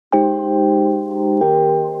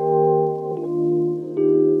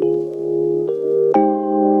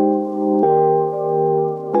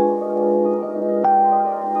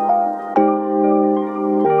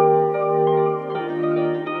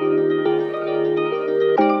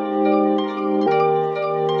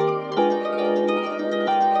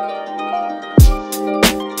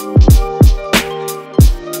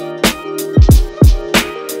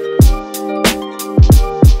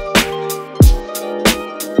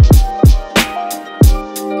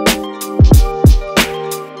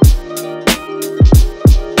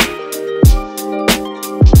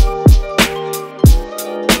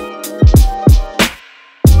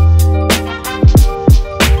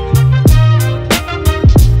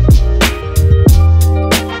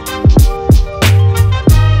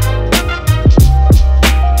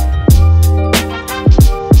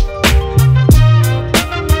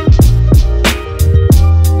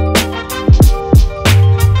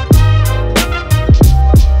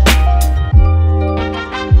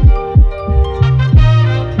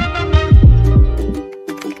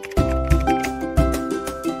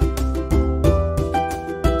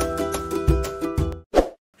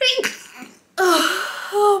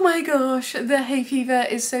my gosh, the hay fever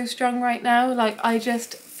is so strong right now. Like, I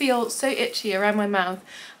just feel so itchy around my mouth.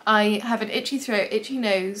 I have an itchy throat, itchy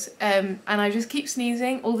nose, and I just keep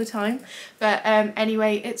sneezing all the time. But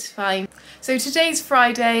anyway, it's fine. So today's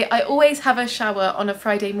Friday. I always have a shower on a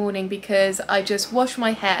Friday morning because I just wash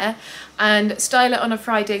my hair and style it on a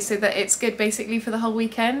Friday so that it's good basically for the whole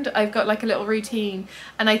weekend. I've got like a little routine,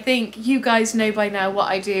 and I think you guys know by now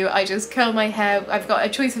what I do. I just curl my hair. I've got a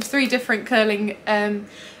choice of 3 different curling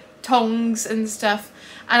tongs and stuff,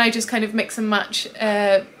 and I just kind of mix and match.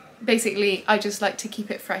 Basically, I just like to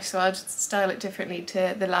keep it fresh, so I'll just style it differently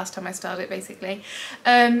to the last time I styled it, basically.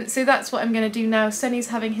 So that's what I'm going to do now. Sonny's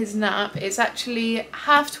having his nap. It's actually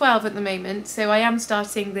 12:30 at the moment, so I am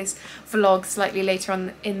starting this vlog slightly later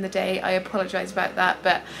on in the day. I apologise about that,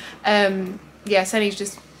 but yeah, Sonny's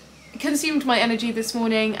just consumed my energy this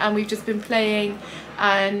morning, and we've just been playing,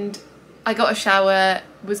 and I got a shower,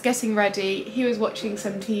 was getting ready, he was watching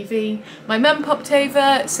some TV, my mum popped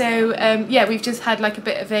over, so yeah, we've just had like a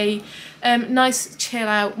bit of a nice chill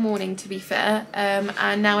out morning, to be fair,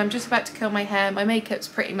 and now I'm just about to curl my hair. My makeup's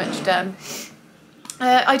pretty much done.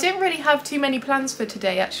 I don't really have too many plans for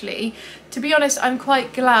today, actually. To be honest, I'm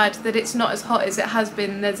quite glad that it's not as hot as it has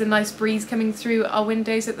been. There's a nice breeze coming through our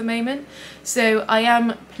windows at the moment, so I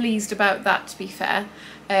am pleased about that, to be fair,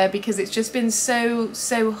 because it's just been so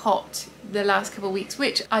hot the last couple of weeks,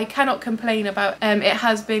 which I cannot complain about. It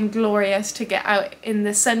has been glorious to get out in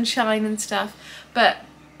the sunshine and stuff, but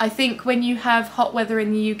I think when you have hot weather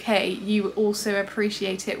in the UK, you also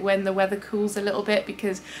appreciate it when the weather cools a little bit,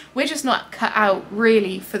 because we're just not cut out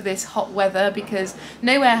really for this hot weather because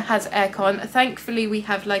nowhere has aircon. Thankfully, we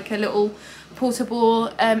have like a little portable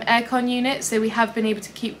aircon unit, so we have been able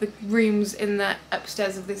to keep the rooms in the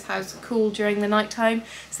upstairs of this house cool during the night time,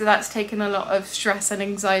 so that's taken a lot of stress and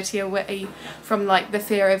anxiety away from like the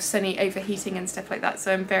fear of Sonny overheating and stuff like that,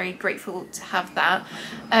 so I'm very grateful to have that.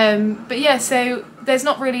 But yeah, so there's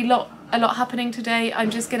not really a lot happening today.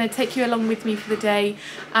 I'm just going to take you along with me for the day,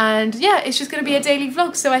 and yeah, it's just going to be a daily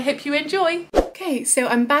vlog, so I hope you enjoy. Okay, so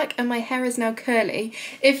I'm back and my hair is now curly.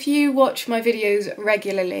 If you watch my videos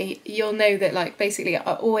regularly, you'll know that like basically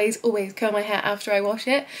I always curl my hair after I wash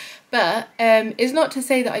it, but it's not to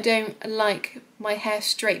say that I don't like my hair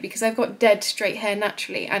straight, because I've got dead straight hair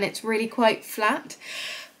naturally and it's really quite flat.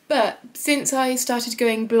 But since I started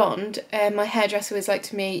going blonde, my hairdresser was like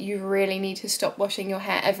to me, you really need to stop washing your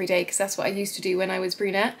hair every day, because that's what I used to do when I was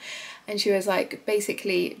brunette. And she was like,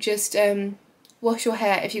 basically just wash your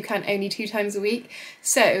hair if you can only 2 times a week.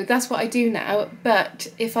 So that's what I do now, but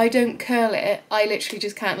if I don't curl it, I literally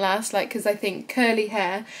just can't last, like, because I think curly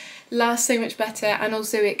hair lasts so much better, and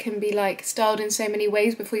also it can be like styled in so many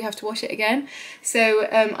ways before you have to wash it again. So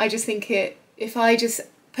I just think if I just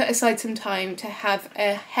put aside some time to have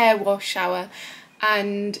a hair wash shower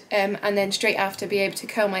and then straight after be able to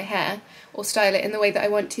curl my hair or style it in the way that I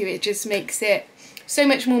want to, it just makes it so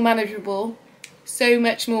much more manageable.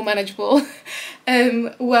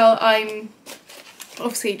 Well, I'm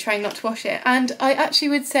obviously trying not to wash it, and I actually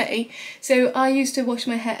would say, so I used to wash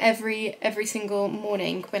my hair every single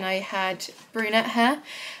morning when I had brunette hair,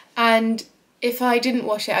 and if I didn't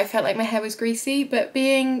wash it I felt like my hair was greasy. But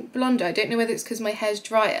being blonde, I don't know whether it's because my hair's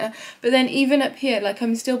drier, but then even up here, like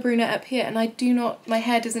I'm still brunette up here, and my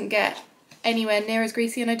hair doesn't get anywhere near as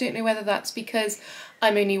greasy, and I don't know whether that's because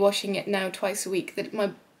I'm only washing it now twice a week, that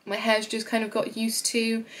my hair's just kind of got used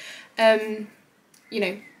to, you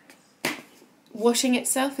know, washing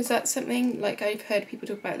itself. Is that something? Like, I've heard people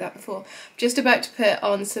talk about that before. I'm just about to put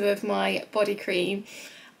on some of my body cream.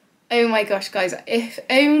 Oh my gosh, guys, if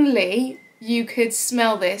only you could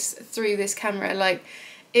smell this through this camera. Like,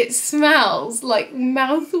 it smells like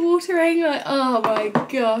mouth-watering, like, oh my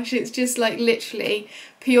gosh, it's just like literally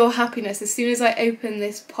pure happiness as soon as I open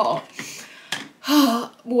this pot.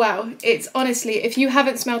 Oh, wow, it's honestly, if you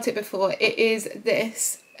haven't smelt it before, it is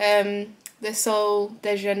this, the Sol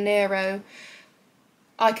de Janeiro,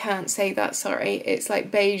 I can't say that, sorry, it's like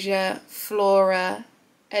Beija Flora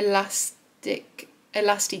Elasti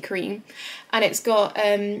cream, and it's got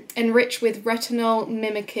enriched with retinol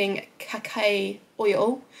mimicking cacao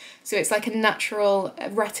oil, so it's like a natural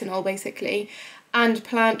retinol basically, and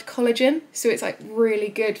plant collagen, so it's like really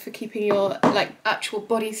good for keeping your like actual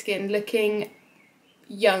body skin looking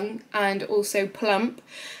young and also plump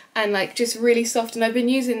and like just really soft. And I've been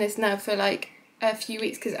using this now for like a few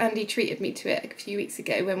weeks because Andy treated me to it a few weeks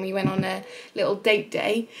ago when we went on a little date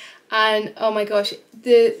day, and oh my gosh,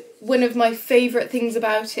 one of my favourite things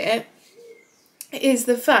about it is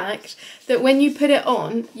the fact that when you put it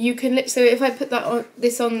on, you can so if I put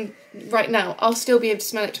this on right now, I'll still be able to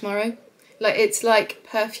smell it tomorrow. Like, it's like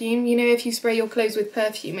perfume, you know, if you spray your clothes with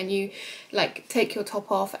perfume and you like take your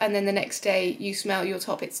top off and then the next day you smell your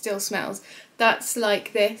top, it still smells. That's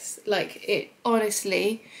like this. Like, it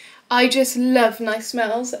honestly, I just love nice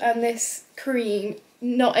smells, and this cream,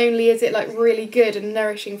 not only is it like really good and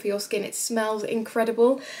nourishing for your skin, it smells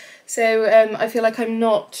incredible. So I feel like I'm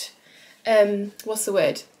not what's the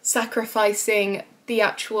word, sacrificing the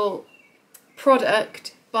actual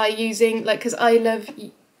product by using, like, because I love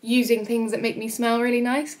using things that make me smell really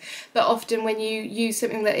nice, but often when you use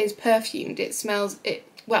something that is perfumed, it smells,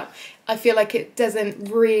 well, I feel like it doesn't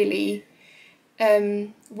really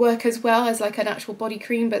work as well as like an actual body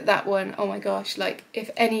cream. But that one, oh my gosh, like, if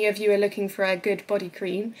any of you are looking for a good body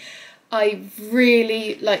cream, I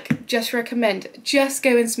really like just recommend, just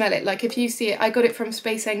go and smell it. Like, if you see it, I got it from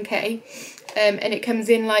Space NK, and it comes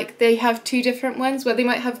in like, they have 2 different ones. Well, they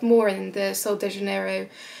might have more in the Sol de Janeiro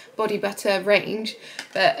body butter range,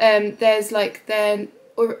 but there's like their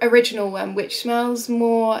original one, which smells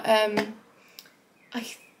more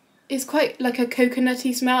it's quite like a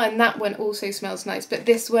coconutty smell, and that one also smells nice. But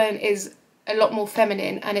this one is a lot more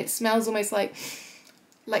feminine, and it smells almost like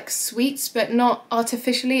sweets, but not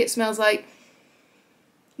artificially. It smells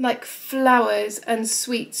like flowers and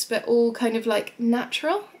sweets, but all kind of like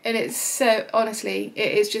natural. And it's so, honestly,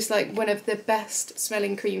 it is just like one of the best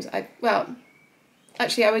smelling creams well,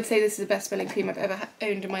 actually, I would say this is the best smelling cream I've ever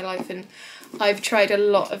owned in my life, and I've tried a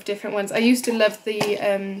lot of different ones. I used to love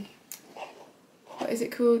the what is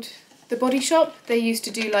it called? The Body Shop. They used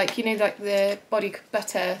to do like, you know, like the body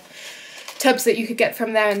butter tubs that you could get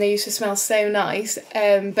from there, and they used to smell so nice.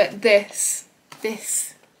 But this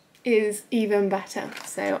is even better,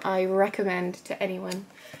 so I recommend to anyone.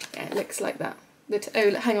 Yeah, it looks like that.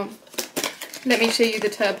 Oh, hang on. Let me show you the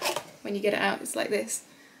tub when you get it out. It's like this.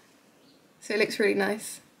 So it looks really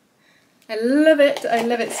nice. I love it. I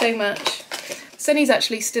love it so much. Sonny's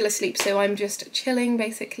actually still asleep, so I'm just chilling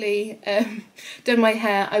basically. Done my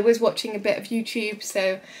hair. I was watching a bit of YouTube,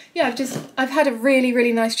 so yeah, I've had a really,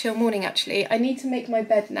 really nice chill morning actually. I need to make my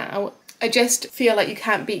bed now. I just feel like you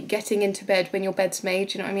can't beat getting into bed when your bed's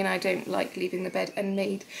made, you know what I mean? I don't like leaving the bed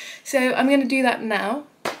unmade. So I'm going to do that now.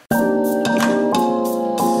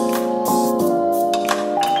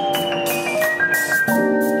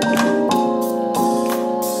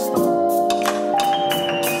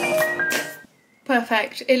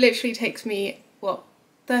 Perfect. It literally takes me, what,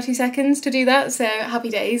 30 seconds to do that, so happy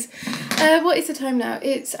days. What is the time now?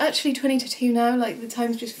 It's actually 20 to 2 now, like the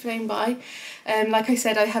time's just flown by. Like I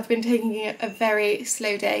said, I have been taking a very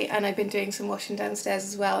slow day, and I've been doing some washing downstairs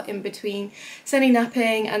as well in between Sonny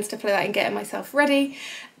napping and stuff like that, and getting myself ready.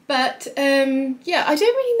 But yeah, I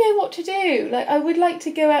don't really know what to do. Like, I would like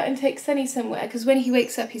to go out and take Sonny somewhere, because when he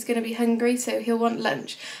wakes up he's going to be hungry, so he'll want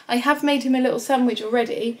lunch. I have made him a little sandwich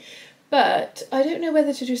already, but I don't know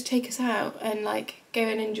whether to just take us out and like go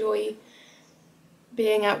and enjoy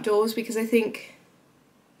being outdoors, because I think,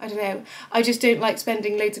 I don't know, I just don't like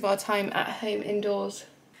spending loads of our time at home indoors.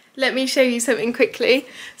 Let me show you something quickly.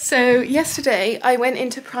 So yesterday I went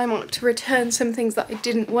into Primark to return some things that I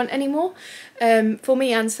didn't want anymore, for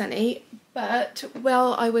me and Sonny. But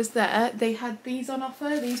while I was there, they had these on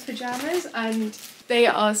offer, these pyjamas, and they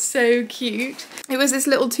are so cute. It was this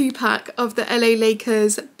little 2-pack of the LA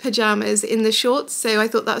Lakers pyjamas in the shorts, so I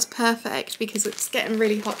thought that was perfect because it's getting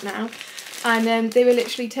really hot now. And they were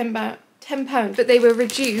literally £10, but they were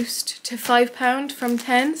reduced to £5 from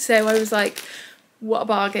 10, so I was like, what a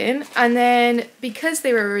bargain. And then because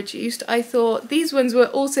they were reduced, I thought these ones were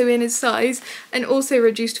also in his size and also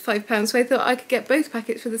reduced to £5, so I thought I could get both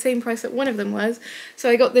packets for the same price that one of them was. So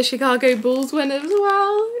I got the Chicago Bulls one as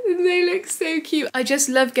well, and they look so cute. I just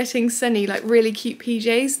love getting Sonny like really cute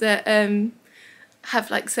PJs that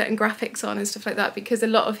have like certain graphics on and stuff like that, because a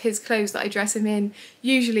lot of his clothes that I dress him in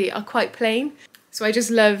usually are quite plain, so I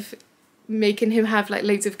just love making him have like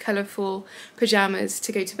loads of colourful pyjamas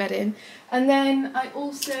to go to bed in. And then I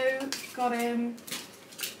also got him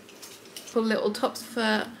for little tops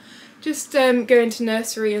for just going to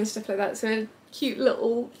nursery and stuff like that, so a cute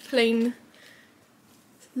little plain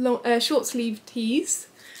short sleeve tees.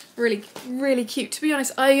 Really, really cute. To be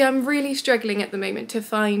honest, I am really struggling at the moment to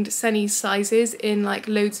find Sonny's sizes in like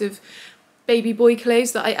loads of baby boy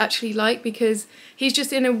clothes that I actually like, because he's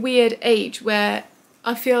just in a weird age where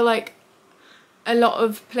I feel like a lot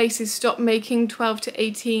of places stop making 12 to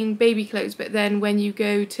 18 baby clothes, but then when you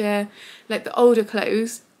go to like the older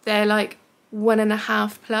clothes, they're like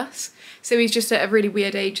 1.5 plus. So he's just at a really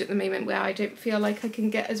weird age at the moment where I don't feel like I can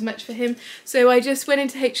get as much for him. So I just went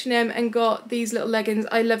into H&M and got these little leggings.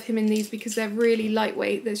 I love him in these because they're really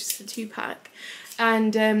lightweight. There's just a 2-pack,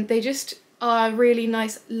 and they just a really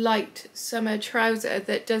nice light summer trouser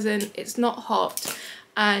that it's not hot,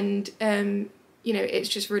 and you know, it's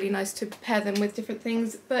just really nice to pair them with different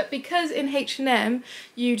things. But because in H&M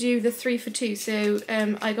you do the 3 for 2, so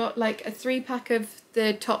I got like a 3-pack of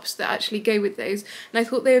the tops that actually go with those, and I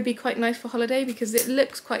thought they would be quite nice for holiday because it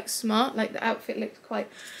looks quite smart, like the outfit looks quite,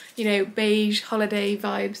 you know, beige holiday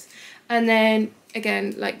vibes. And then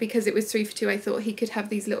again, like because it was 3 for 2, I thought he could have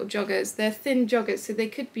these little joggers. They're thin joggers, so they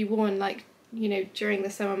could be worn like, you know, during the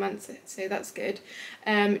summer months, so that's good.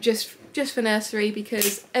 Just for nursery,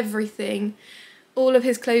 because everything, all of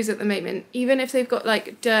his clothes at the moment, even if they've got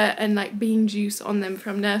like dirt and like bean juice on them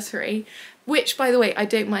from nursery, which by the way I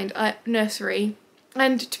don't mind, nursery,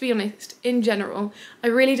 and to be honest in general I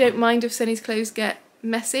really don't mind if Sonny's clothes get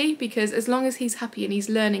messy, because as long as he's happy and he's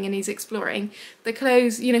learning and he's exploring, the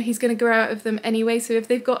clothes, you know, he's going to grow out of them anyway, so if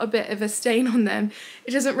they've got a bit of a stain on them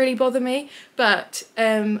it doesn't really bother me. But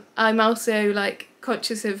I'm also like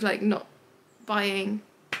conscious of like not buying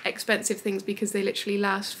expensive things because they literally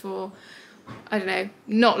last for, I don't know,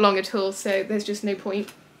 not long at all, so there's just no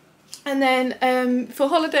point. And then for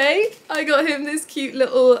holiday I got him this cute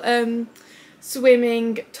little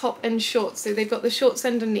swimming top and shorts, so they've got the shorts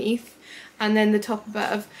underneath and then the top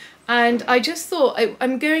above, and I just thought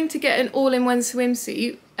I'm going to get an all-in-one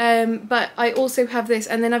swimsuit, but I also have this,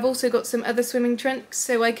 and then I've also got some other swimming trunks,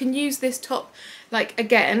 so I can use this top like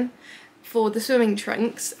again for the swimming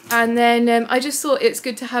trunks. And then I just thought it's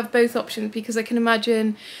good to have both options, because I can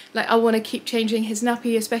imagine like I want to keep changing his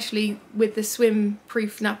nappy, especially with the swim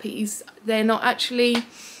proof nappies. They're not actually,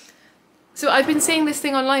 so I've been seeing this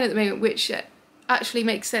thing online at the moment which actually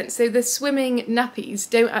makes sense. So the swimming nappies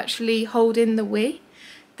don't actually hold in the wee,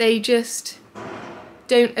 they just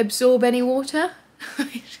don't absorb any water.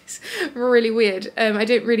 It's really weird. I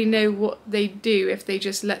don't really know what they do if they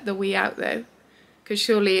just let the wee out though, because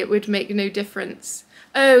surely it would make no difference.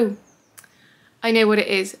 Oh, I know what it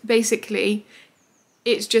is. Basically,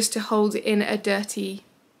 it's just to hold in a dirty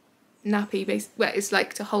nappy, well, it's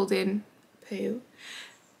like to hold in poo.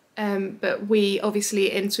 But we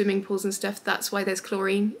obviously in swimming pools and stuff, that's why there's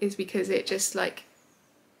chlorine, is because it just like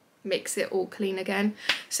makes it all clean again.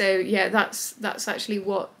 So yeah, that's actually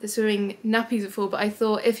what the swimming nappies are for. But I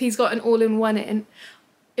thought if he's got an all-in-one in,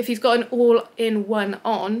 if he's got an all-in-one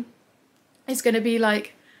on, it's going to be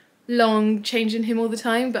like long changing him all the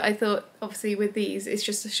time. But I thought obviously with these it's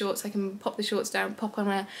just the shorts, I can pop the shorts down, pop on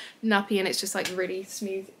a nappy, and it's just like really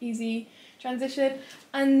smooth, easy transition.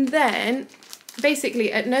 And then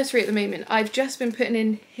basically at nursery at the moment I've just been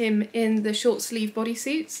putting him in the short sleeve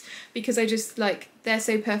bodysuits, because I just like, they're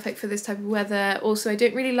so perfect for this type of weather. Also I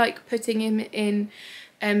don't really like putting him in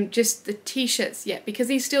just the t-shirts yet, because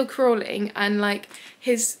he's still crawling, and like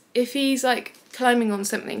if he's like climbing on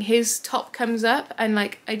something, his top comes up, and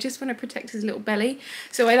like I just want to protect his little belly,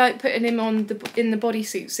 so I like putting him on in the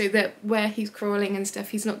bodysuit, so that where he's crawling and stuff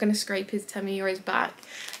he's not going to scrape his tummy or his back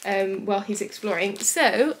while he's exploring.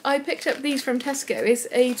 So I picked up these from Tesco. It's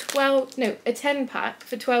a 10 pack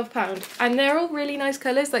for £12, and they're all really nice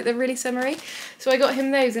colours, like they're really summery, so I got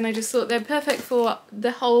him those, and I just thought they're perfect for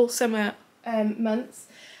the whole summer months.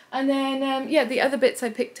 And then yeah, the other bits I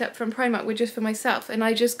picked up from Primark were just for myself, and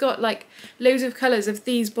I just got like loads of colours of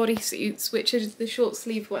these bodysuits, which are the short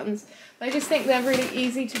sleeve ones. I just think they're really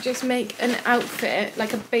easy to just make an outfit,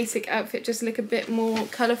 like a basic outfit, just look a bit more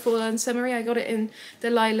colourful and summery. I got it in the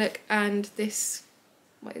lilac and this,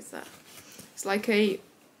 what is that? It's like a,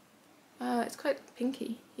 it's quite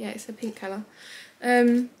pinky. Yeah, it's a pink colour.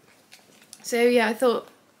 So yeah, I thought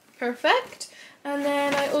perfect. And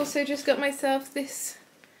then I also just got myself this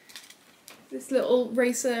little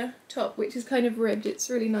racer top, which is kind of ribbed. It's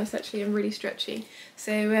really nice actually, and really stretchy.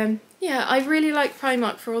 So yeah, I really like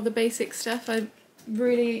Primark for all the basic stuff. I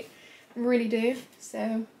really do.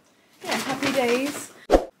 So yeah, happy days.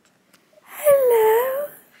 Hello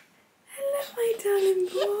my darling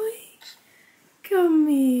boy. Come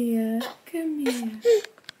here, come here.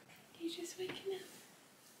 You just waking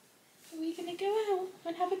up? Are we gonna go out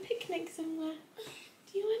and have a picnic somewhere?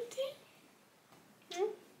 Do you want to? No?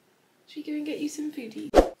 Should we go and get you some foodie?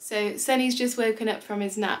 So Sonny's just woken up from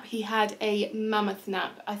his nap. He had a mammoth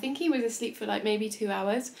nap. I think he was asleep for like maybe 2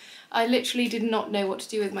 hours. I literally did not know what to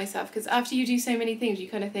do with myself, because after you do so many things you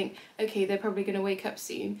kind of think, okay, they're probably going to wake up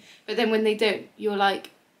soon. But then when they don't, you're like,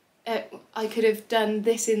 I could have done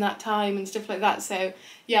this in that time and stuff like that. So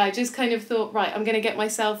yeah, I just kind of thought, right, I'm going to get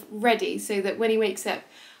myself ready so that when he wakes up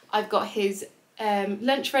I've got his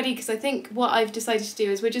lunch ready, because I think what I've decided to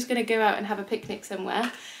do is we're just going to go out and have a picnic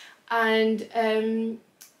somewhere. And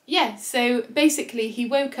yeah, so basically he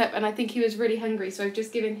woke up and I think he was really hungry, so I've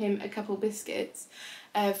just given him a couple biscuits.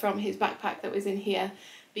 from his backpack that was in here,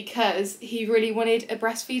 because he really wanted a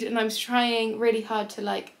breastfeed, and I was trying really hard to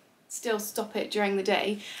like still stop it during the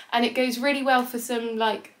day, and it goes really well for some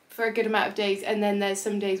like for a good amount of days, and then there's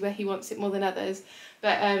some days where he wants it more than others.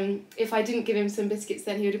 But if I didn't give him some biscuits,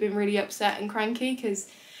 then he would have been really upset and cranky, because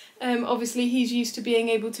obviously he's used to being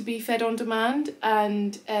able to be fed on demand,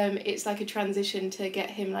 and it's like a transition to get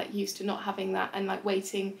him like used to not having that and like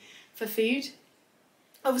waiting for food.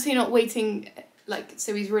 Obviously not waiting like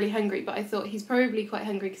so he's really hungry, but I thought he's probably quite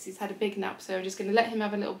hungry because he's had a big nap, so I'm just going to let him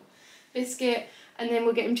have a little biscuit, and then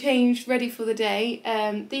we'll get him changed, ready for the day.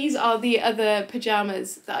 These are the other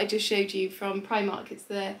pyjamas that I just showed you from Primark. It's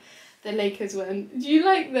the Lakers one. Do you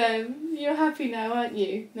like them? You're happy now, aren't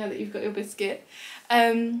you? Now that you've got your biscuit.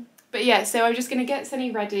 But yeah, so I'm just going to get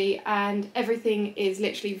Sonny ready, and everything is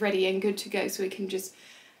literally ready and good to go, so we can just,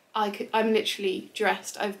 I'm literally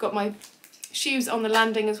dressed. I've got my shoes on the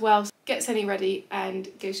landing as well. So get Sonny ready and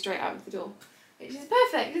go straight out of the door, which is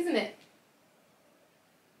perfect, isn't it?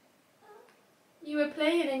 You were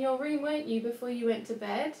playing in your room, weren't you, before you went to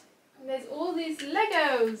bed? And there's all these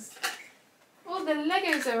Legos. All the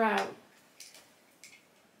Legos are out.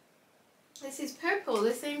 This is purple,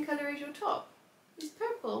 the same colour as your top. It's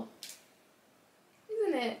purple,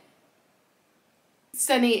 isn't it?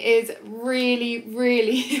 Sonny is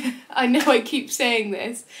really, I know I keep saying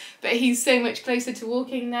this, but he's so much closer to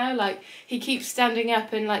walking now. Like, he keeps standing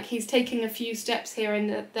up, and like he's taking a few steps here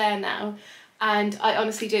and there now, and I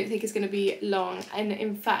honestly don't think it's going to be long. And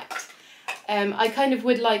in fact, I kind of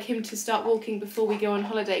would like him to start walking before we go on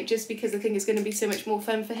holiday, just because I think it's going to be so much more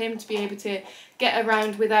fun for him to be able to get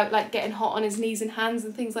around without like getting hot on his knees and hands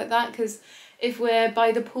and things like that, because if we're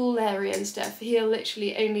by the pool area and stuff, he'll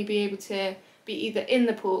literally only be able to be either in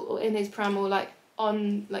the pool or in his pram or like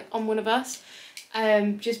on one of us,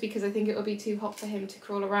 just because I think it will be too hot for him to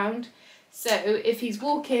crawl around. So if he's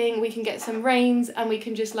walking, we can get some reins and we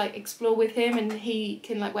can just like explore with him, and he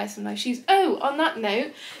can like wear some nice shoes. Oh, on that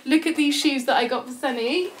note, look at these shoes that I got for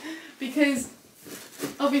Sonny, because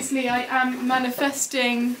obviously I am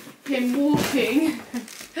manifesting him walking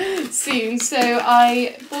soon. So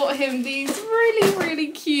I bought him these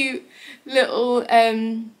really cute little,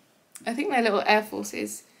 I think they're little Air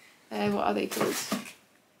Forces. What are they called?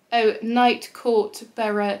 Oh, Night Court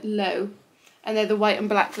Bearer Low. And they're the white and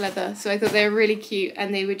black leather, so I thought they were really cute,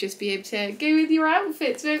 and they would just be able to go with your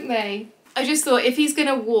outfits, won't they? I just thought if he's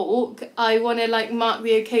gonna walk, I want to like mark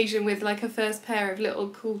the occasion with like a first pair of little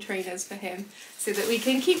cool trainers for him, so that we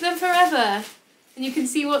can keep them forever. And you can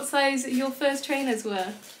see what size your first trainers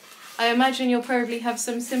were. I imagine you'll probably have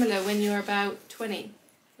some similar when you're about 20.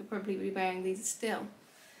 You'll probably be wearing these still,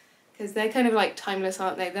 because they're kind of like timeless,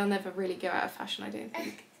 aren't they? They'll never really go out of fashion, I don't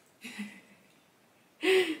think.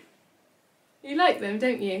 You like them,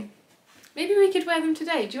 don't you? Maybe we could wear them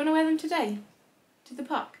today. Do you want to wear them today? To the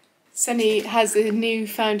park? Sonny has a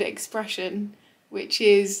newfound expression, which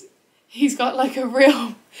is, he's got like a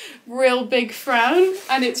real big frown,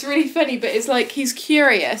 and it's really funny, but it's like he's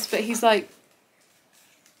curious, but he's like,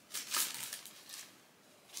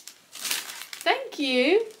 thank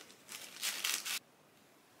you.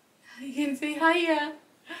 You can say hiya.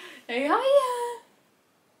 Hey, hiya.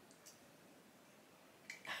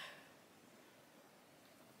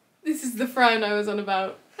 This is the frown I was on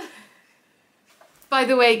about. By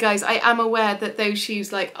the way, guys, I am aware that those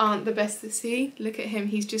shoes like aren't the best to see. Look at him,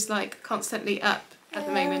 he's just like constantly up at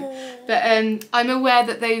the moment. But I'm aware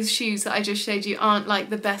that those shoes that I just showed you aren't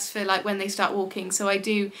like the best for like when they start walking. So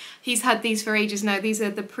he's had these for ages now. These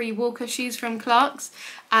are the pre-walker shoes from Clark's,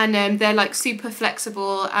 and they're like super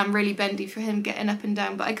flexible and really bendy for him getting up and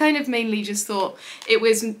down. But I kind of mainly just thought it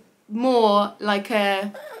was more like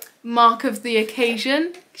a mark of the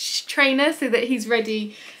occasion trainer, so that he's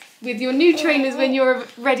ready with your new trainers when you're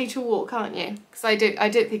ready to walk, aren't you? Because I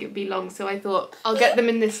don't think it'd be long, so I thought I'll get them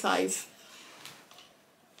in this size.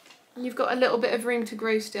 You've got a little bit of room to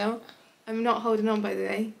grow still. I'm not holding on, by the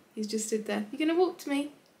way. He's just stood there. You're gonna walk to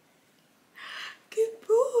me? Good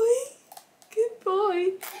boy. Good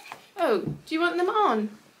boy. Oh, do you want them on?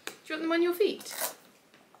 Do you want them on your feet?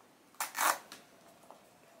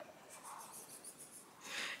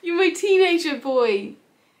 You're my teenager boy.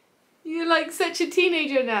 You're like such a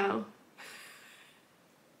teenager now.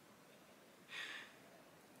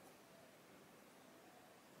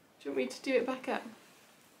 Do you want me to do it back up?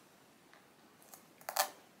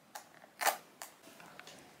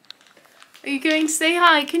 Are you going to say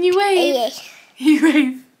hi? Can you wave? Yes. You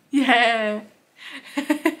wave? Yeah.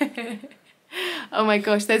 Oh my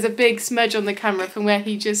gosh, there's a big smudge on the camera from where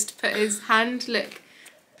he just put his hand. Look,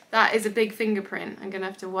 that is a big fingerprint. I'm going to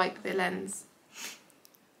have to wipe the lens.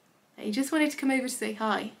 He just wanted to come over to say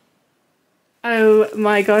hi. Oh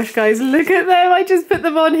my gosh, guys, look at them. I just put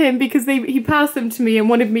them on him because he passed them to me and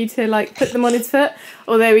wanted me to like put them on his foot,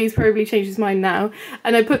 although he's probably changed his mind now.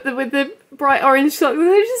 And I put them with the bright orange socks.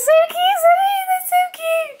 They're just so cute, Sonny. They're so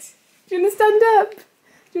cute. Do you want to stand up?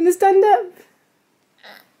 Do you want to stand up?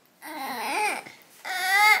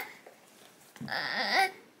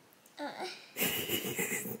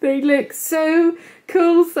 They look so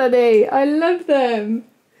cool, Sonny. I love them.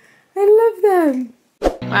 I love them.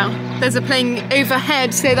 Wow, there's a plane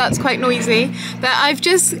overhead, so that's quite noisy. But I've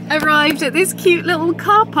just arrived at this cute little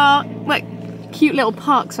car park. Like, cute little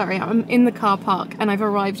park, sorry. I'm in the car park and I've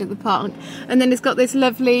arrived at the park. And then it's got this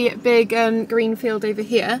lovely big green field over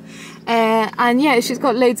here. And yeah, it's just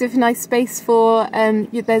got loads of nice space for,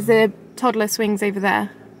 there's a toddler swings over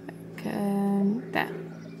there. There.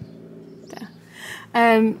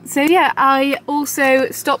 So yeah, I also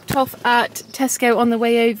stopped off at Tesco on the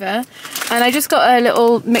way over, and I just got a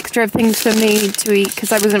little mixture of things for me to eat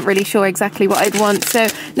because I wasn't really sure exactly what I'd want. So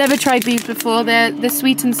never tried these before. They're the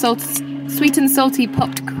sweet and salty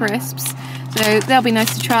popped crisps. So they'll be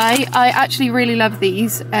nice to try. I actually really love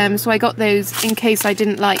these, so I got those in case I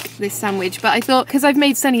didn't like this sandwich. But I thought, because I've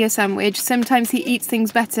made Sonny a sandwich, sometimes he eats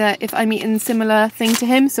things better if I'm eating a similar thing to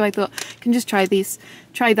him. So I thought, I can just try these,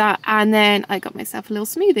 try that. And then I got myself a little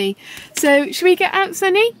smoothie. So should we get out,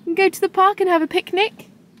 Sonny, and go to the park and have a picnic?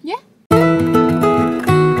 Yeah?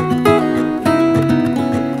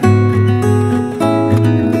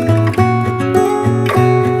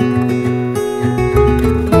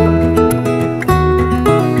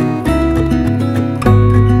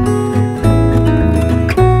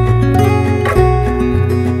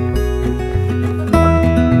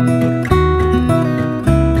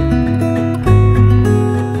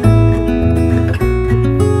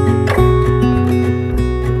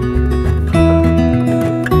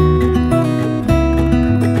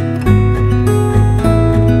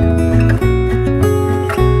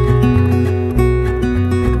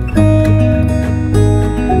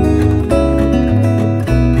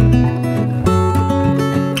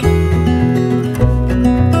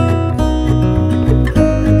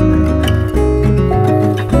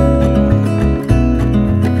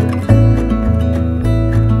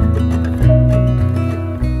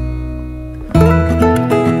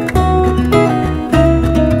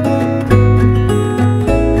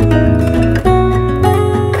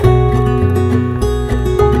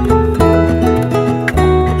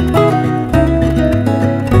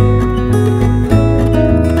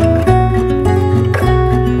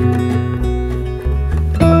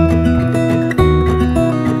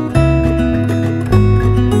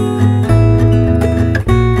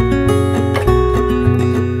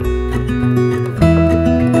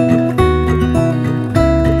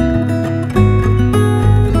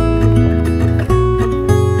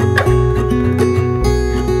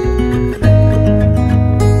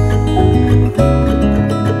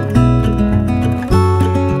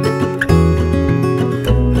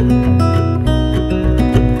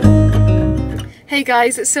 Hey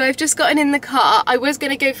guys, so I've just gotten in the car. I was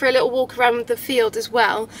going to go for a little walk around the field as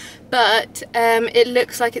well, but it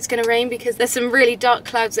looks like it's going to rain because there's some really dark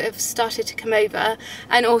clouds that have started to come over,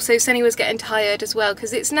 and also Sonny was getting tired as well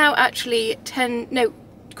because it's now actually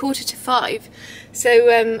 4:45,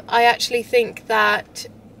 so I actually think that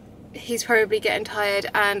he's probably getting tired,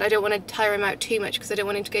 and I don't want to tire him out too much because I don't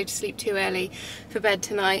want him to go to sleep too early for bed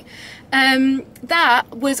tonight. That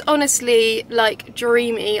was honestly like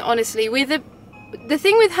dreamy, honestly. With the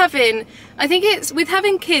thing with having, I think it's with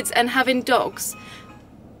having kids and having dogs,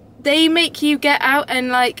 they make you get out and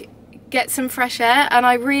like get some fresh air, and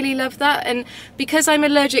I really love that. And because I'm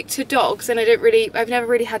allergic to dogs and I've never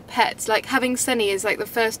really had pets, like having Sonny is like the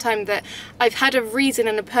first time that I've had a reason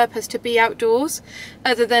and a purpose to be outdoors,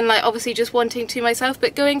 other than like obviously just wanting to myself.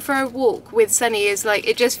 But going for a walk with Sonny is like,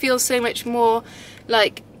 it just feels so much more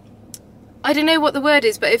like, I don't know what the word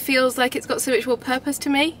is, but it feels like it's got so much more purpose to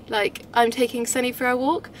me. Like I'm taking Sonny for a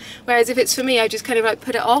walk, whereas if it's for me, I just kind of like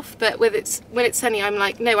put it off. But when it's Sonny, I'm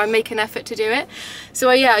like, no, I make an effort to do it. So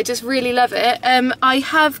yeah, I just really love it. I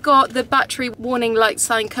have got the battery warning light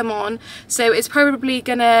sign come on, so it's probably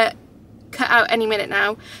gonna cut out any minute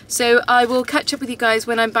now. So I will catch up with you guys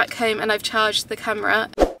when I'm back home and I've charged the camera.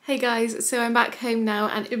 Hey guys, so I'm back home now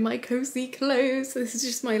and in my cozy clothes. So this is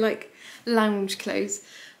just my like lounge clothes.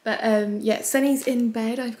 But yeah, Sonny's in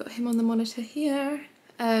bed. I've got him on the monitor here.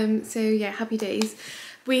 So yeah, happy days.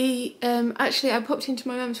 We actually, I popped into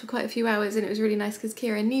my mum's for quite a few hours, and it was really nice because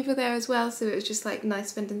Kira and Neve were there as well. So it was just like nice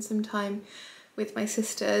spending some time with my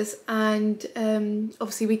sisters. And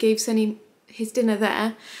obviously we gave Sonny his dinner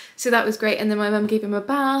there, so that was great. And then my mum gave him a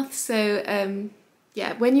bath. So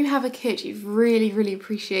yeah, when you have a kid, you really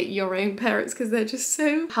appreciate your own parents because they're just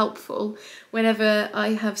so helpful. Whenever I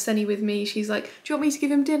have Sonny with me, she's like, do you want me to give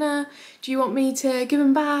him dinner? Do you want me to give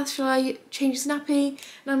him a bath? Shall I change his nappy?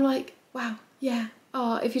 And I'm like, wow, yeah,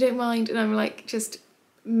 oh, if you don't mind. And I'm like just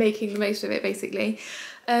making the most of it, basically.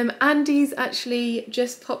 Andy's actually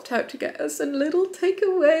just popped out to get us a little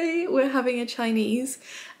takeaway. We're having a Chinese,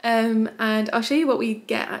 and I'll show you what we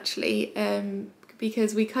get actually,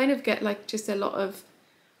 because we kind of get like just a lot of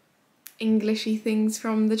Englishy things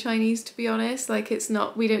from the Chinese, to be honest. Like it's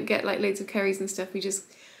not, we don't get like loads of curries and stuff. We just,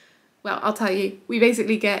 well, I'll tell you, we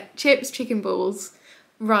basically get chips, chicken balls,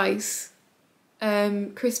 rice,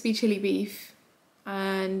 crispy chili beef,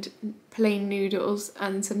 and plain noodles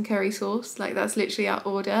and some curry sauce. Like that's literally our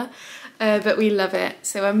order, but we love it,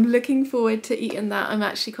 so I'm looking forward to eating that. I'm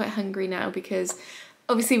actually quite hungry now because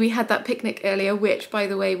obviously we had that picnic earlier, which by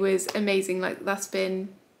the way was amazing. Like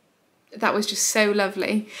that was just so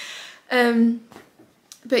lovely.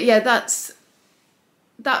 But yeah,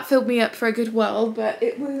 that filled me up for a good while, but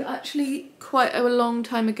it was actually quite a long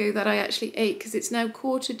time ago that I actually ate because it's now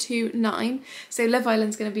 8:45, so Love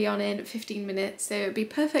Island's going to be on in 15 minutes, so it'd be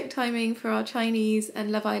perfect timing for our Chinese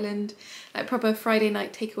and Love Island, like proper Friday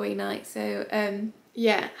night takeaway night. So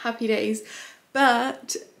yeah, happy days.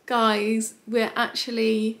 But guys, we're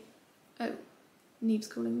actually, oh, Neve's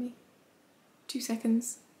calling me. 2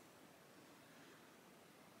 seconds.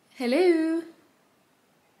 Hello?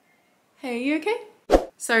 Hey, you okay?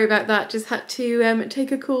 Sorry about that, just had to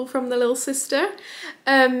take a call from the little sister.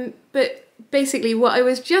 But basically what I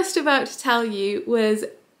was just about to tell you was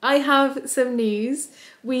I have some news.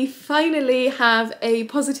 We finally have a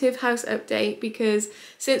positive house update because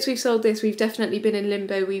since we've sold this, we've definitely been in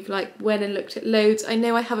limbo. We've like went and looked at loads. I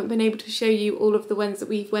know I haven't been able to show you all of the ones that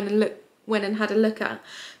we've went and had a look at,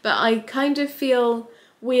 but I kind of feel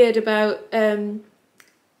weird about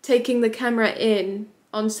taking the camera in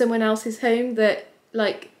on someone else's home that,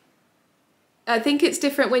 like, I think it's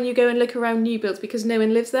different when you go and look around new builds because no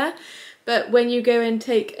one lives there, but when you go and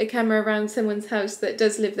take a camera around someone's house that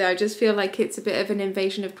does live there, I just feel like it's a bit of an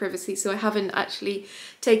invasion of privacy, so I haven't actually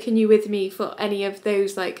taken you with me for any of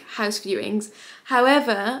those like house viewings.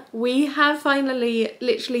 However, we have finally,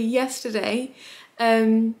 literally yesterday,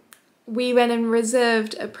 we went and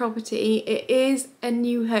reserved a property. It is a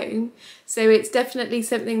new home, so it's definitely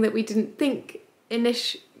something that we didn't think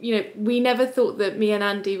you know, we never thought that me and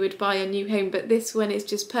Andy would buy a new home, but this one is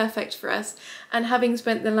just perfect for us. And having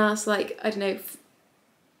spent the last, like, I don't know,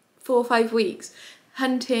 4 or 5 weeks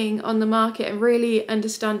hunting on the market and really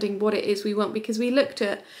understanding what it is we want, because we looked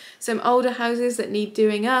at some older houses that need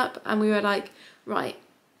doing up and we were like, right,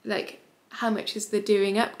 like, how much is the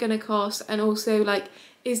doing up gonna cost? And also, like,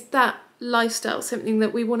 is that lifestyle something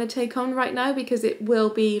that we want to take on right now? Because it will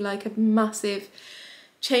be like a massive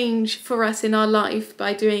change for us in our life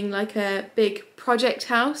by doing like a big project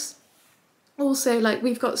house. Also, like,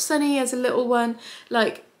 we've got Sonny as a little one.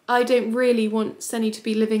 Like, I don't really want Sonny to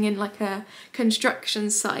be living in like a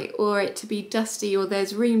construction site or it to be dusty or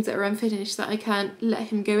there's rooms that are unfinished that I can't let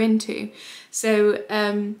him go into. So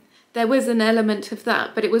there was an element of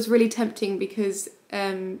that, but it was really tempting because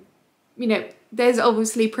you know, there's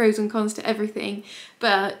obviously pros and cons to everything,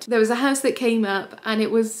 but there was a house that came up and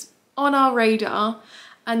it was on our radar.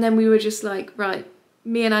 And then we were just like, right,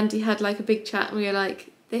 me and Andy had like a big chat and we were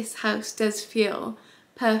like, this house does feel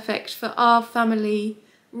perfect for our family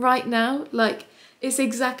right now. Like, it's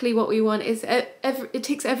exactly what we want. It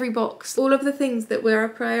ticks every box. All of the things that were a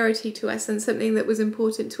priority to us and something that was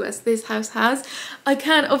important to us, this house has. I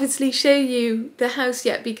can't obviously show you the house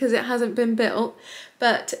yet because it hasn't been built,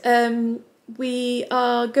 but we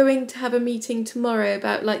are going to have a meeting tomorrow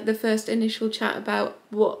about like the first initial chat about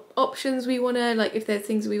what options we want to, like, if there's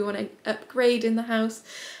things we want to upgrade in the house.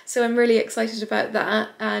 So I'm really excited about that,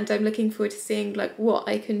 and I'm looking forward to seeing like what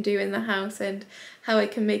I can do in the house and how I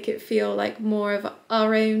can make it feel like more of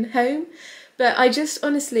our own home. But I just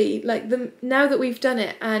honestly, like, now that we've done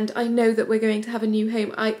it and I know that we're going to have a new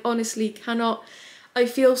home, I honestly cannot, I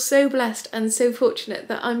feel so blessed and so fortunate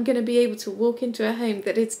that I'm going to be able to walk into a home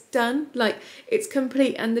that it's done, like, it's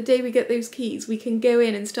complete, and the day we get those keys we can go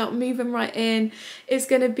in and start moving right in. It's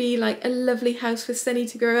going to be like a lovely house for Sonny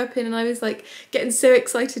to grow up in, and I was like getting so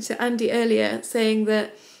excited to Andy earlier saying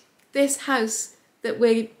that this house that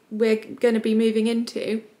we're going to be moving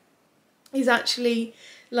into is actually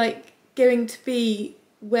like going to be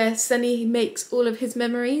where Sonny makes all of his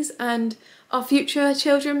memories and our future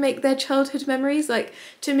children make their childhood memories. Like,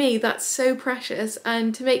 to me, that's so precious,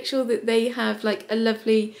 and to make sure that they have like a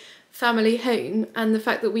lovely family home, and the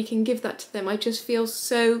fact that we can give that to them, I just feel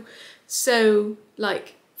so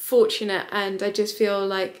like fortunate, and I just feel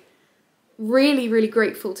like really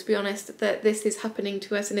grateful, to be honest, that this is happening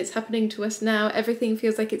to us, and it's happening to us now. Everything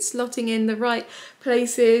feels like it's slotting in the right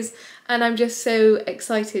places, and I'm just so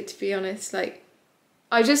excited, to be honest. Like,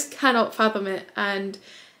 I just cannot fathom it. And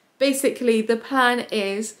basically the plan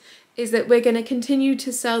is that we're going to continue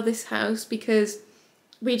to sell this house, because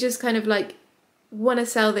we just kind of like want to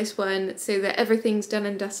sell this one so that everything's done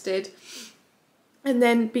and dusted. And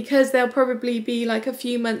then, because there'll probably be like a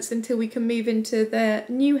few months until we can move into the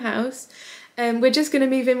new house, we're just going to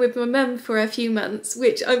move in with my mum for a few months,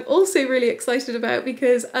 which I'm also really excited about,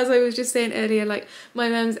 because as I was just saying earlier, like, my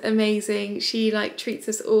mum's amazing. She like treats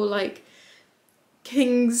us all like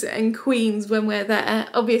kings and queens when we're there.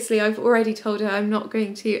 Obviously, I've already told her I'm not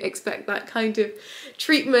going to expect that kind of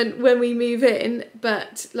treatment when we move in,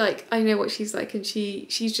 but like, I know what she's like, and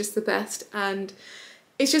she's just the best. And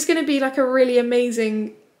it's just going to be like a really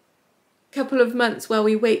amazing couple of months while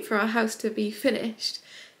we wait for our house to be finished,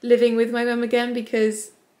 living with my mum again,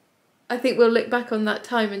 because I think we'll look back on that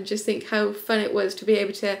time and just think how fun it was to be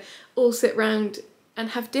able to all sit round and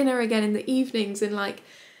have dinner again in the evenings. And like,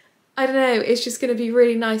 I don't know, it's just going to be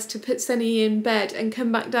really nice to put Sonny in bed and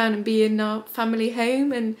come back down and be in our family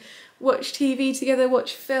home and watch TV together,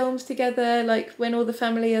 watch films together, like when all the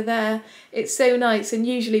family are there. It's so nice. And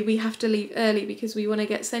usually we have to leave early because we want to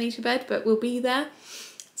get Sonny to bed, but we'll be there.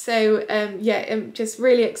 So yeah, I'm just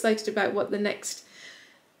really excited about what the next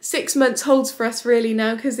 6 months holds for us really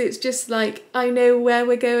now, because it's just like, I know where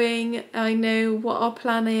we're going, I know what our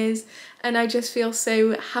plan is, and I just feel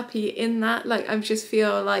so happy in that. Like, I just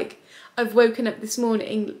feel like I've woken up this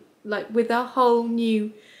morning like with a whole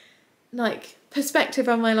new like perspective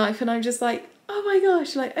on my life, and I'm just like, oh my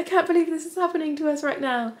gosh, like, I can't believe this is happening to us right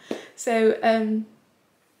now. So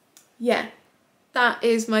yeah, that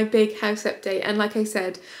is my big house update. And like I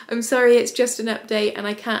said, I'm sorry it's just an update and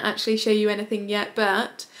I can't actually show you anything yet,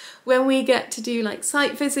 but when we get to do like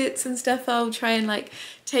site visits and stuff, I'll try and like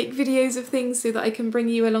take videos of things so that I can bring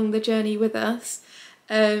you along the journey with us,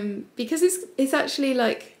 because it's actually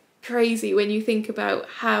like crazy when you think about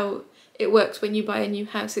how it works when you buy a new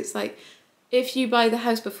house. It's like, if you buy the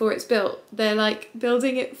house before it's built, they're like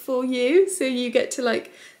building it for you, so you get to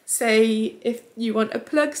like say if you want a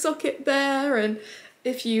plug socket there, and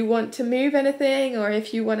if you want to move anything, or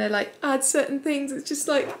if you want to like add certain things. It's just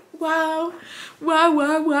like, wow,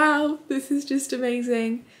 this is just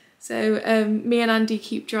amazing. So me and Andy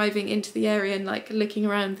keep driving into the area and like looking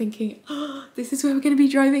around thinking, oh, this is where we're going to be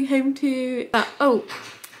driving home to. Oh,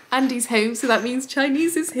 Andy's home, so that means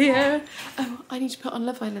Chinese is here. Oh, I need to put on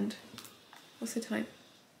Love Island. What's the time?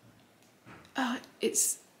 Oh,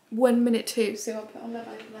 it's 1 minute to, so I'll put on Love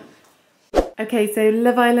Island now. Okay, so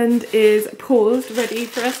Love Island is paused, ready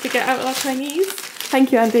for us to get out our Chinese.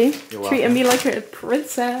 Thank you, Andy. You're treating me like a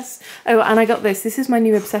princess. Oh, and I got this. This is my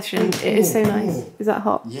new obsession. It is so nice. Is that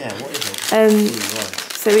hot? Yeah, what is it?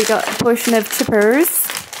 So we got a portion of chippers.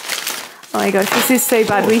 Oh my gosh, this is so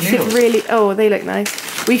bad. We should really... Oh, they look nice.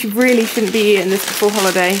 We really shouldn't be eating this before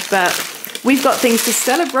holiday, but we've got things to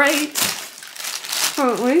celebrate,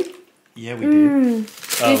 haven't we? Yeah, we do.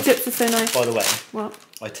 These chips are so nice. By the way, what?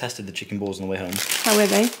 I tested the chicken balls on the way home. How were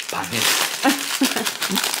they? Banging.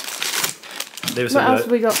 They were so what else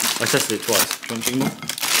have we got? I tested it twice. Do you want chicken ball?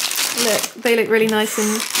 Look, they look really nice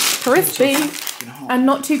and crispy, and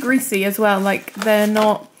not too greasy as well. Like, they're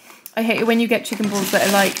not... I hate it when you get chicken balls that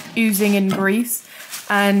are like oozing in grease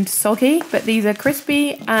and soggy, but these are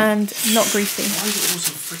crispy and not greasy. Why is it all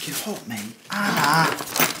so freaking hot, mate? Ah!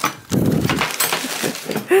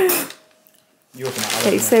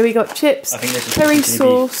 Okay, so we got chips, curry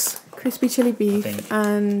sauce, crispy chili beef,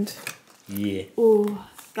 and yeah. Oh,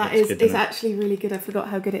 that is it's actually really good. I forgot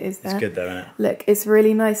how good it is there. It's good though, isn't it? Look, it's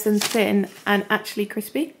really nice and thin and actually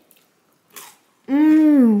crispy.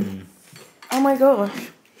 Oh my gosh.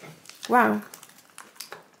 Wow.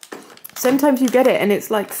 Sometimes you get it and it's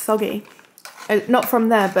like soggy. Not from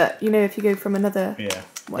there, but you know, if you go from another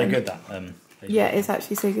one. They're good that. Yeah, it's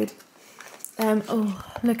actually so good. Oh,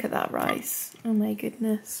 look at that rice. Oh my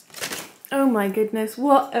goodness. Oh my goodness,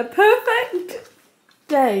 what a perfect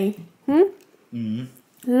day.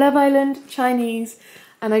 Love Island, Chinese,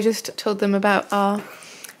 and I just told them about our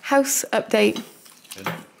house update.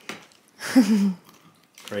 Good.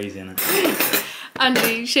 Crazy, isn't it?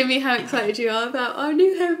 Andy, show me how excited you are about our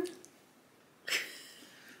new home.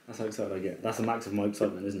 That's how excited I get. That's the max of my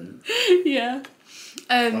excitement, isn't it? Yeah.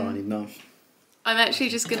 I need more. I'm actually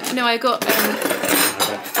just gonna... No, I got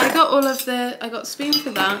all of the... I got spoon for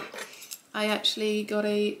that. I actually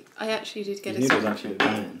did get These a noodles actually look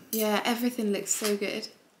banging. Yeah, everything looks so good.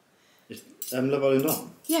 Is Love Island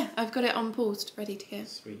on? Yeah, I've got it on paused, ready to go.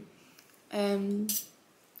 Sweet.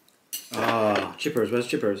 Chippers. Where's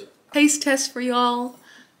Chippers? Taste test for y'all.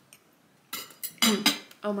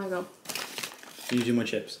 Oh my god. You do my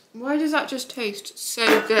chips. Why does that just taste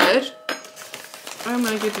so good? Oh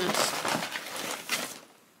my goodness.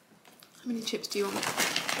 How many chips do you want?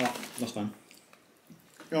 Oh, that's fine.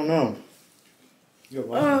 Oh no. You got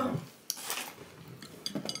one.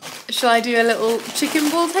 Shall I do a little chicken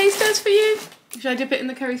ball taste test for you? Should I dip it in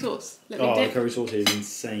the curry sauce? Let me dip. The curry sauce is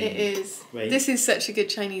insane. It is. Wait. This is such a good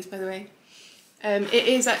Chinese, by the way. It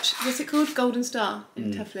is actually, what's it called? Golden Star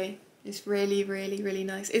in Tuffley. It's really, really, really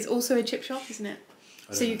nice. It's also a chip shop, isn't it?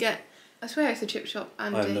 So you get, I swear it's a chip shop.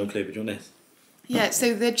 And I have no clue, but do you want this? Yeah,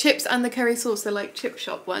 so the chips and the curry sauce are like chip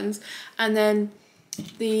shop ones. And then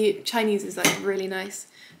the Chinese is like really nice.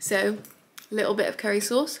 So a little bit of curry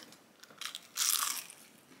sauce.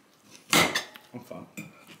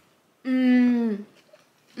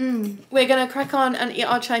 We're gonna crack on and eat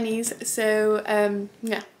our Chinese, so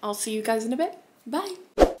yeah, I'll see you guys in a bit. Bye.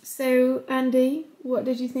 So Andy, what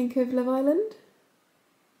did you think of Love Island?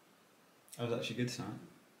 That was actually good tonight.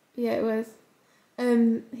 Yeah, it was.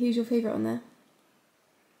 Who's your favourite on there?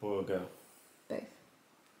 Boy or girl? Both.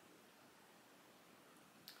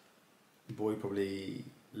 Boy, probably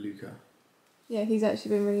Luca. Yeah, he's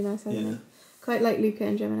actually been really nice, hasn't he? Quite like Luca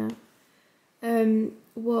and Gemini.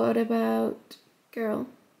 What about girl?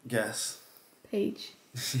 Guess. Paige.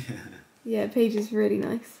 Yeah. Yeah, Paige is really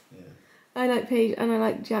nice. Yeah. I like Paige and I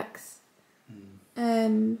like Jax.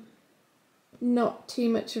 Not too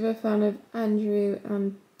much of a fan of Andrew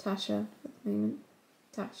and Tasha at the moment.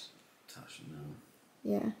 Tash, no.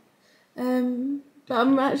 Yeah. But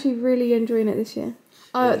I'm actually really enjoying it this year.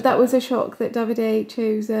 That was a shock that Davide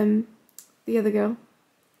chose the other girl,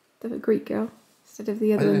 the Greek girl, instead of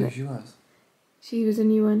the other one. I don't know who she was. She was a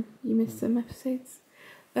new one. You missed some episodes.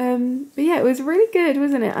 But yeah, it was really good,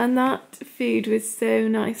 wasn't it? And that food was so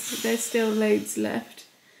nice. There's still loads left.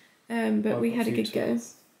 But we had a good go.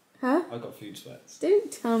 Huh? I got food sweats.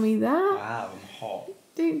 Don't tell me that. Wow, I'm hot.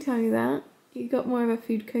 Don't tell me that. You got more of a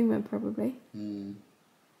food coma probably.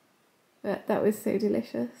 But that was so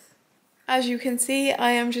delicious. As you can see,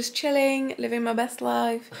 I am just chilling, living my best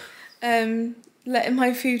life. Letting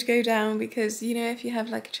my food go down because, you know, if you have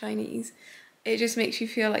like a Chinese, it just makes you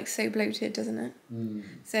feel like so bloated, doesn't it?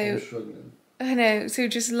 So I'm struggling. I know, so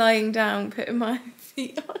just lying down, putting my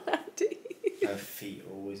feet on Andy. Her feet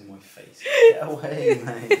are always in my face. Get away,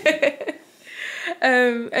 mate.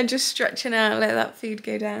 And just stretching out, let that food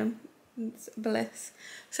go down. It's bliss.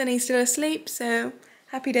 Sonny's still asleep, so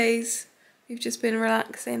happy days. We've just been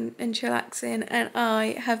relaxing and chillaxing, and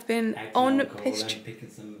I have been on piss. Picking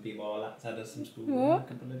some people outside of some school. What? A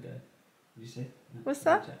couple of days. Did you see? No, What's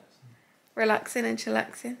that? Relaxing and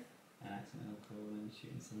chillaxing. Accidental call and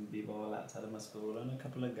shooting some people outside of my school and a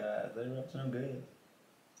couple of guys. They were up to no good.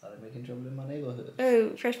 Started making trouble in my neighbourhood. Oh,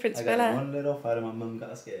 Fresh Prince of Bel-Air. I got one little fight and my mum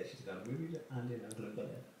got scared. She's gone, Andy, no, look at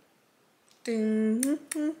it.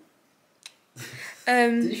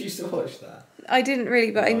 Did you used to watch that? I didn't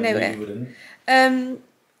really, but I know it. You wouldn't.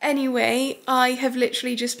 Anyway, I have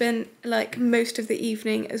literally just spent like most of the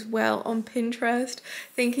evening as well on Pinterest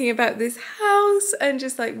thinking about this house and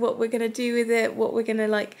just like what we're gonna do with it, what we're gonna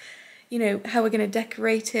like, you know, how we're gonna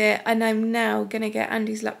decorate it. And I'm now gonna get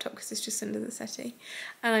Andy's laptop because it's just under the settee,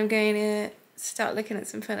 and I'm going to start looking at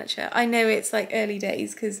some furniture. I know it's like early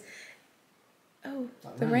days because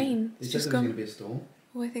the rain. It's just going to be a storm.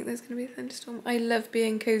 Oh, I think there's going to be a thunderstorm. I love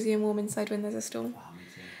being cozy and warm inside when there's a storm. Oh, me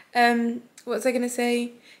too. What was I going to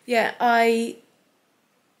say? Yeah, I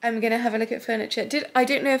am going to have a look at furniture. I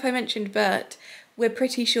don't know if I mentioned, but we're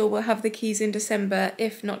pretty sure we'll have the keys in December.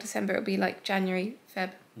 If not December, it'll be like January,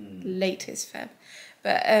 Feb, latest Feb.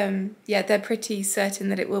 But yeah, they're pretty certain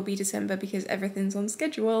that it will be December because everything's on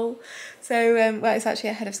schedule. So, well, it's actually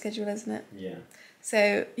ahead of schedule, isn't it? Yeah.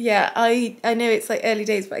 So yeah, I know it's like early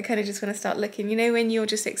days, but I kind of just want to start looking. You know when you're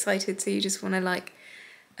just excited, so you just want to like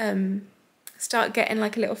start getting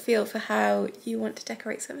like a little feel for how you want to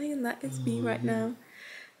decorate something, and that is me right now.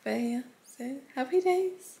 But yeah, so happy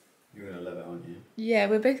days. You're gonna love it, aren't you? Yeah,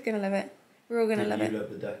 we're both gonna love it. We're all gonna love it. You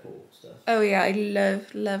love the decor stuff. Oh yeah, I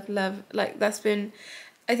love. Like that's been.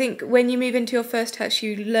 I think when you move into your first house,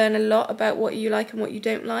 you learn a lot about what you like and what you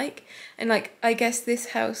don't like. And like, I guess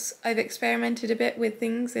this house, I've experimented a bit with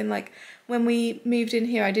things. And like, when we moved in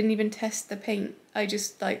here, I didn't even test the paint. I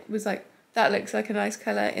just like, was like, that looks like a nice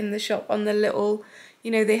colour in the shop on the little,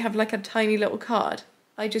 you know, they have like a tiny little card.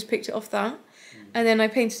 I just picked it off that. And then I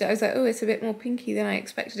painted it. I was like, oh, it's a bit more pinky than I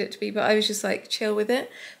expected it to be. But I was just like chill with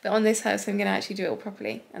it. But on this house, I'm going to actually do it all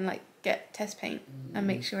properly and like get test paint and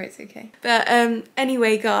make sure it's okay. But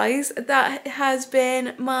anyway, guys, that has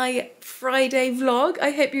been my Friday vlog.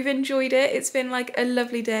 I hope you've enjoyed it. It's been like a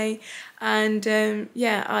lovely day. And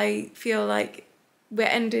yeah, I feel like we're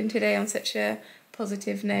ending today on such a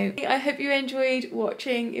positive note. I hope you enjoyed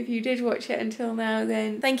watching. If you did watch it until now,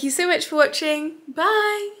 then thank you so much for watching.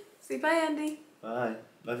 Bye. Say bye, Andy. Bye.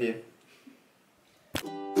 Love you.